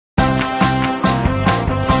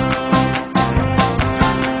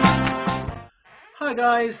Hi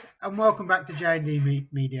guys, and welcome back to J&D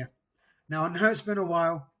Media. Now I know it's been a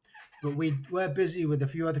while, but we were busy with a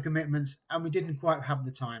few other commitments and we didn't quite have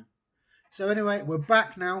the time. So anyway, we're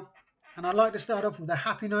back now, and I'd like to start off with a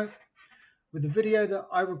happy note with the video that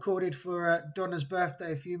I recorded for Donna's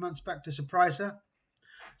birthday a few months back to surprise her.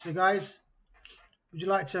 So guys, would you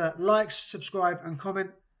like to like, subscribe and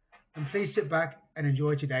comment, and please sit back and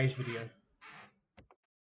enjoy today's video.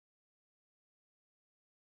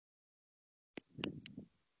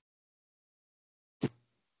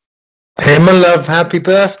 Hey, my love, happy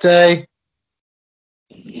birthday.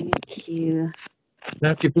 Thank you.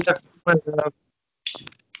 Happy birthday, my love.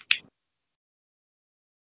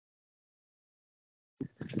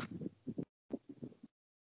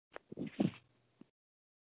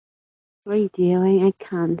 What are you doing? I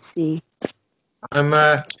can't see.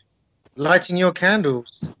 I'm lighting your candles.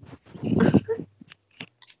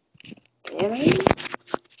 Really?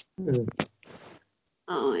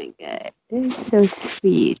 Oh my god, this is so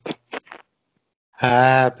sweet.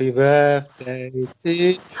 Happy birthday to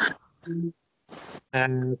you.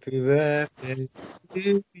 Happy birthday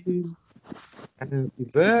to you. Happy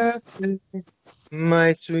birthday,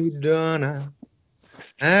 my sweet Donna.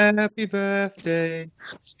 Happy birthday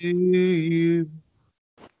to you.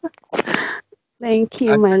 Thank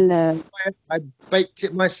you, my love. I baked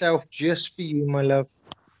it myself just for you, my love.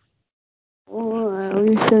 Oh,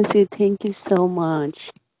 you're so sweet. Thank you so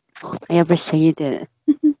much. I appreciate it.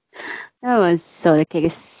 The cake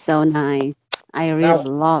is so nice. I Now, really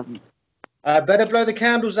love it. I better blow the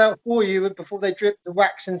candles out for you before they drip the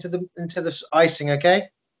wax into the icing, okay?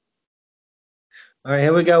 All right,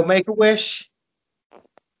 here we go. Make a wish.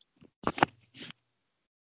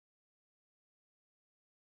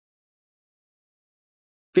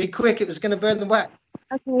 Be quick, it was going to burn the wax.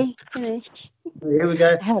 Okay, finish. Here we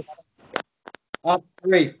go. Up,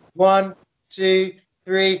 3. 1, 2,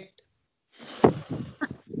 3.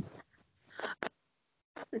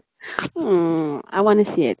 I want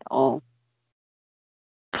to see it all.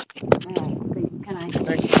 Can I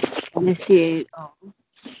want to see it all?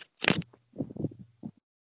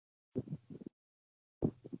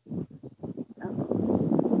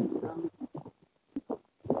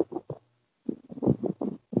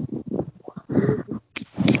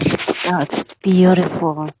 That's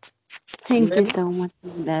beautiful. Thank you so much,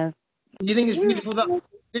 love. You think it's beautiful that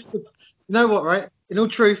you know what, right? In all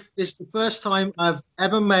truth, this is the first time I've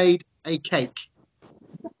ever made a cake.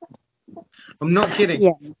 I'm not kidding.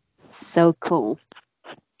 Yeah, so cool.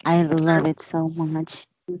 I love it so much.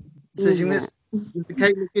 So you think this the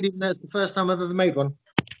cake look good, even though it's the first time I've ever made one?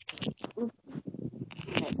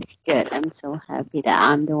 Good. I'm so happy that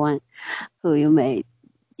I'm the one who you made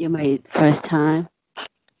first time.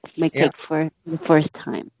 Make Yeah, cake for the first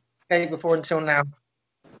time. cake before until now.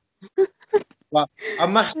 But I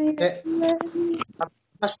must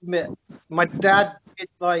admit, my dad did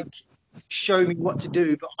show me what to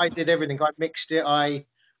do, but I did everything. I mixed it. I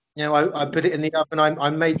put it in the oven. I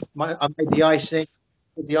made the icing,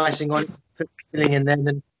 put the icing on, put the filling in,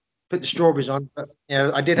 then put the strawberries on. But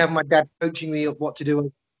I did have my dad coaching me of what to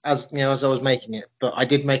do as I was making it. But I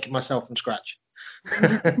did make it myself from scratch.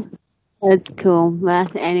 That's cool.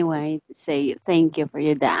 But anyway, say thank you for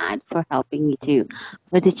your dad for helping you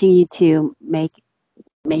for teaching you to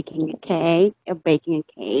making a cake or baking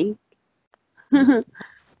a cake. I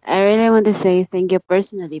really want to say thank you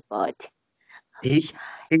personally, but He,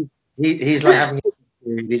 he, he's like having.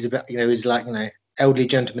 He's about he's like elderly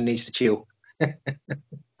gentleman needs to chill. okay,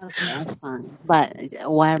 that's fine. But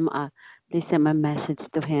please send my message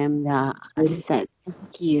to him that I said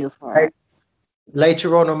thank you for.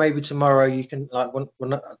 Later on, or maybe tomorrow, you can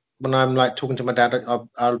when I'm talking to my dad,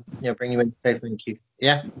 I'll bring you in to say thank you.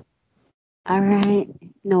 Yeah. All right,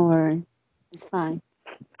 no worries, it's fine.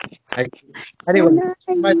 Okay. Good Anyway,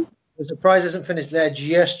 night. the surprise isn't finished there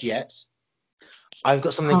just yet. I've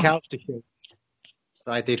got something Oh, else to show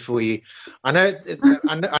that I did for you. I know it's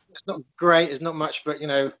not great, it's not much, but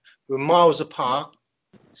we're miles apart,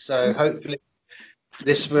 so hopefully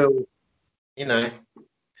this will, be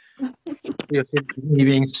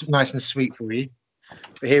being nice and sweet for you.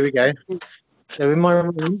 But here we go. So in my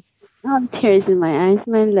room. oh, tears in my eyes,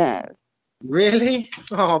 my love. Really?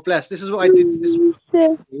 Oh, bless. This is what I did for this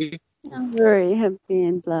So, week. I'm very happy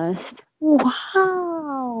and blessed.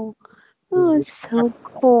 Wow. Oh, it's so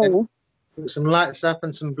cool. Put some lights up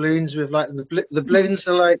and some balloons with the balloons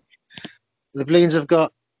are the balloons have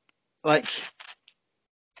got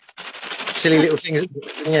silly little things.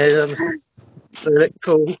 So they look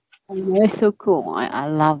cool. I know it's so cool. I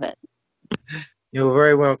love it. You're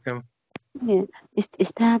very welcome. Yeah.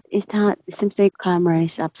 Is that it seems like camera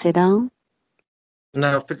is upside down?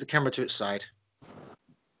 No, I've put the camera to its side.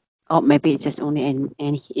 Oh, maybe it's just only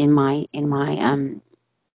in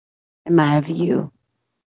my view,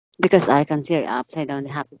 because I consider upside down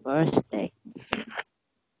happy birthday.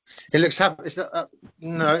 It looks happy. It's not,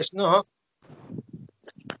 no, it's not.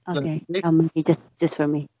 Okay, See? maybe just for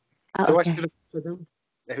me. Oh, Do I okay. still look upside down?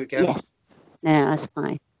 There we go. Yes, no, that's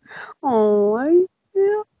fine. Oh, I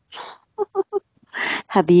feel.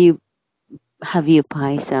 Have you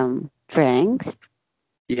buy some drinks?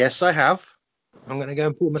 Yes, I have. I'm going to go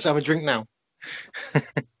and pour myself a drink now. Have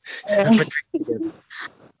a Alright. drink again.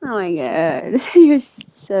 Oh my God, you're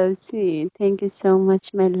so sweet. Thank you so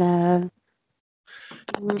much, my love.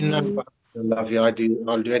 You know, Mm, I love you.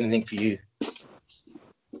 I'll do anything for you.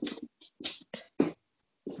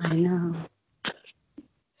 I know.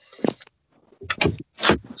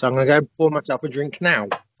 So I'm going to go and pour myself a drink now.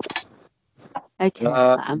 Okay,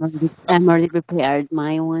 I'm already prepared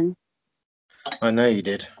my one. I know you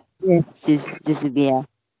did. It's just a beer.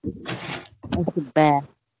 It's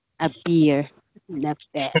a beer, not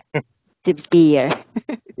beer. It's a beer.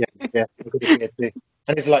 Yeah, yeah. I've got a beer too.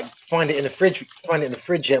 I need to like find it in the fridge. Find it in the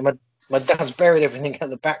fridge. Yeah, my dad's buried everything at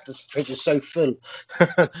the back. The fridge is so full.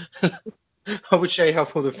 I would show you how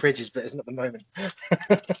full the fridge is, but it's not the moment.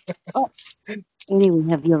 Oh, anyway,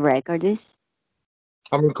 have you record this?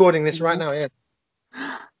 I'm recording this right now. Yeah,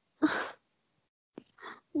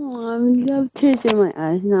 Oh, I'm love tears in my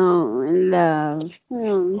eyes now. I love.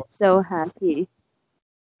 Oh, I'm so happy.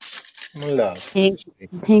 my love. Thank,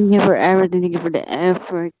 thank you for everything. Thank you for the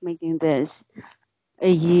effort making this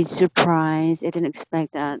a huge surprise. I didn't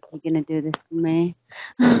expect that you're gonna do this for me.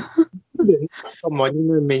 Come on, you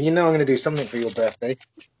know me. You know I'm going to do something for your birthday,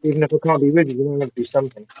 even if I can't be with you. You know I'm going to do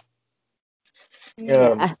something.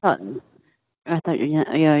 Yeah, Yeah. I thought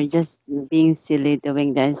you're just being silly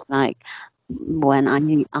doing this. Like when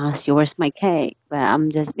I asked you where's my cake, but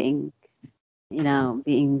I'm just being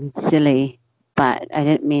being silly. But I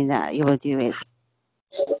didn't mean that you will do it.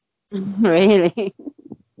 Really.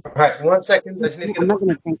 Right. 1 second. I just need to get a bottle.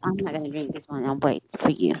 I'm not gonna drink this one. I'll wait for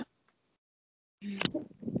you.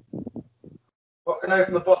 I can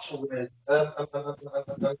open the bottle with and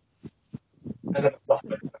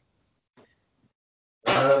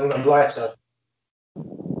a lighter.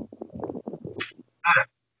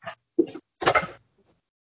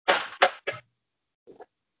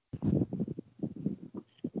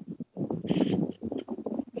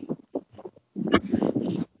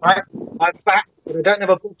 Right. I'm back, but I don't have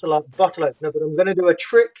a bottle opener. But I'm going to do a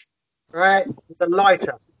trick, right, with a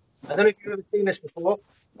lighter. I don't know if you've ever seen this before.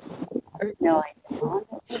 Right, No, I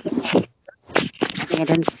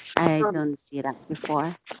don't. I don't see that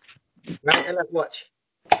before. and let's watch.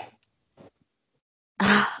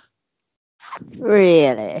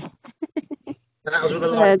 Really? And that was with a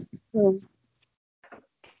lighter. That's cool.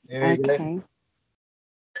 Here we go. Okay.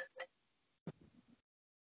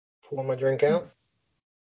 Pour my drink out.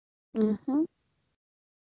 Mhm.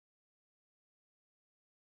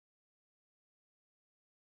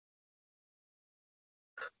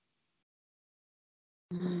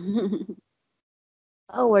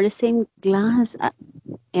 Oh, we're the same glass.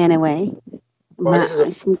 Anyway, Well, this is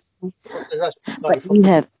a. same glass. This is actually slightly But full. you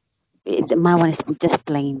have my one is just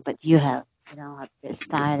plain, but you don't have this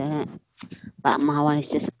style in it. But my one is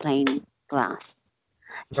just plain glass.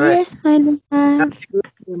 Right. Cheers, my love. Happy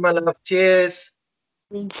birthday, my love. Cheers.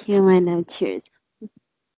 Thank you, my love. Cheers.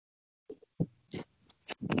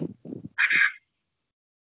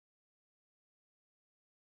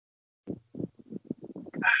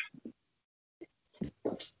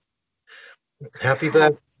 Happy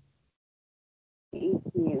birthday. Thank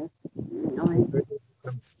you.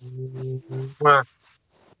 Mm, Mwah.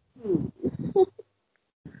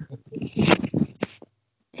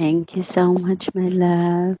 Thank you so much, my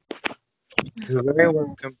love. You're very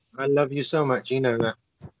welcome. I love you so much. You know that.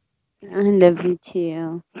 I love you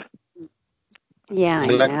too. Yeah, I'm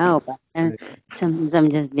I glad. know, but sometimes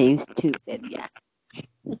I'm just being stupid. Yeah.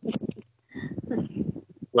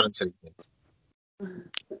 Well, I'm telling you.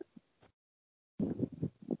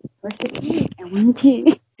 Where's the cake? I want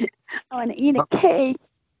to. I want to eat a cake.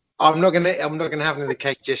 I'm not gonna have another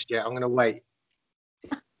cake just yet. I'm gonna wait.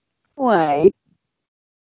 Why?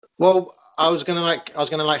 Well, I was gonna like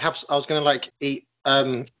eat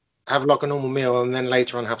have like a normal meal and then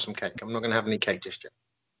later on have some cake. I'm not gonna have any cake just yet.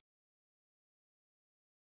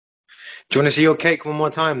 Do you want to see your cake one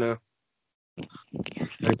more time though?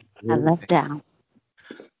 I love that.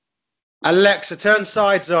 Alexa, turn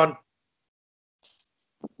sides on.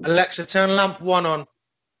 Alexa, turn lamp one on.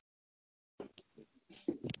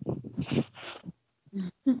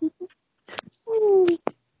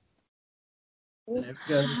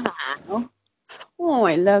 Wow. Oh,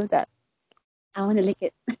 I love that. I want to lick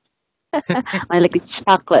it. I want to lick the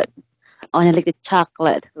chocolate. I want to lick the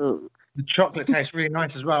chocolate. Ooh. The chocolate tastes really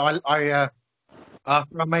nice as well.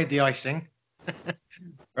 After I made the icing,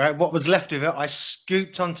 right, what was left of it, I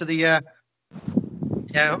scooped onto I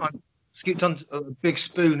scooped onto a big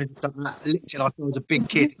spoon and just like that, licked it like I was a big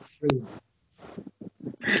kid.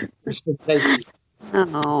 It's so tasty.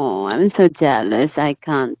 Oh, I'm so jealous. I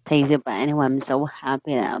can't taste it, but anyway, I'm so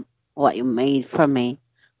happy at what you made for me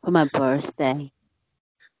for my birthday.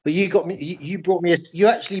 But you got me. You brought me. You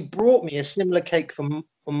actually brought me a similar cake from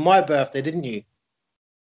my birthday, didn't you?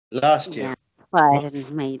 Last year. Yeah, but I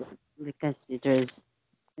didn't make it because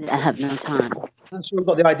I have no time. That's where I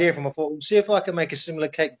got the idea from. I thought, well, see if I can make a similar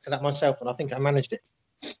cake to that myself, and I think I managed it.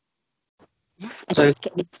 So,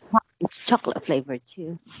 It's chocolate flavored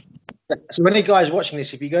too. so any guys watching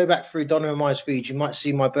this, if you go back through Donna and Mai's feed, you might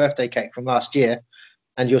see my birthday cake from last year,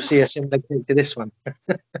 and you'll see a similar cake to this one.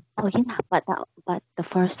 Oh yeah, but the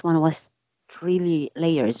first one was 3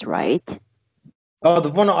 layers, right? Oh, the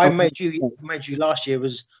one that I Oh, made you last year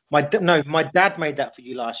was my dad made that for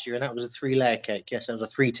you last year, and that was a 3-layer cake. Yes, that was a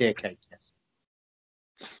 3-tier cake. Yes.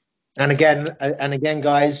 And again,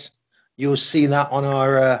 guys, you'll see that on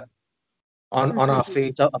our on our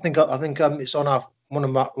feed. I think it's on one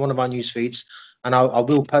of our news feeds, and I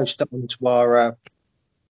will post that onto our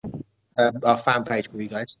fan page for you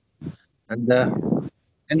guys. And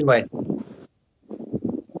anyway,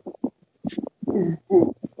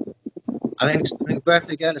 I think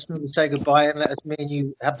birthday girl, let's maybe say goodbye and let us me and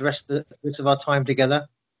you have the rest of our time together,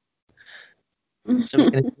 so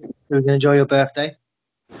we can enjoy your birthday.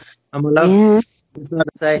 And my love, yeah. just like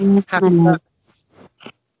to say Yes, my happy love.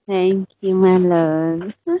 Thank you, my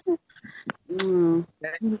love. Mm.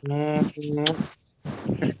 birthday.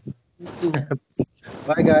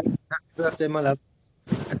 Bye guys. Happy birthday, my love.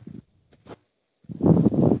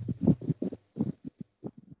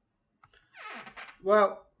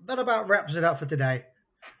 Well, that about wraps it up for today.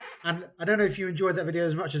 And I don't know if you enjoyed that video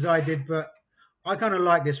as much as I did, but I kind of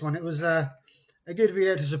like this one. It was a good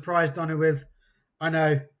video to surprise Donna with. I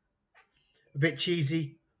know, a bit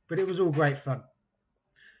cheesy, but it was all great fun.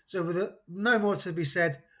 So with no more to be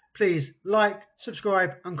said, please like,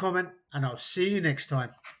 subscribe and comment, and I'll see you next time.